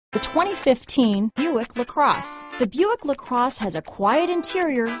The 2015 Buick LaCrosse. The Buick LaCrosse has a quiet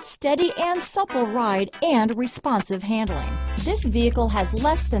interior, steady and supple ride, and responsive handling. This vehicle has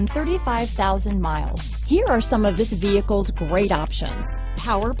less than 35,000 miles. Here are some of this vehicle's great options: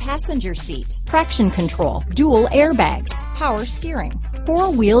 power passenger seat, traction control, dual airbags, power steering,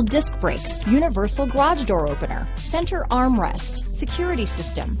 four-wheel disc brakes, universal garage door opener, center armrest, security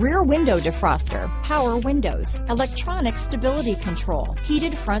system, rear window defroster, power windows, electronic stability control,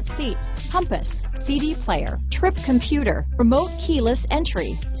 heated front seats, compass, CD player, trip computer, remote keyless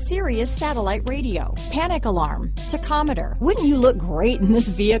entry, Sirius satellite radio, panic alarm, tachometer. Wouldn't you look great in this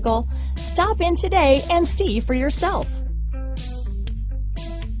vehicle? Stop in today and see for yourself.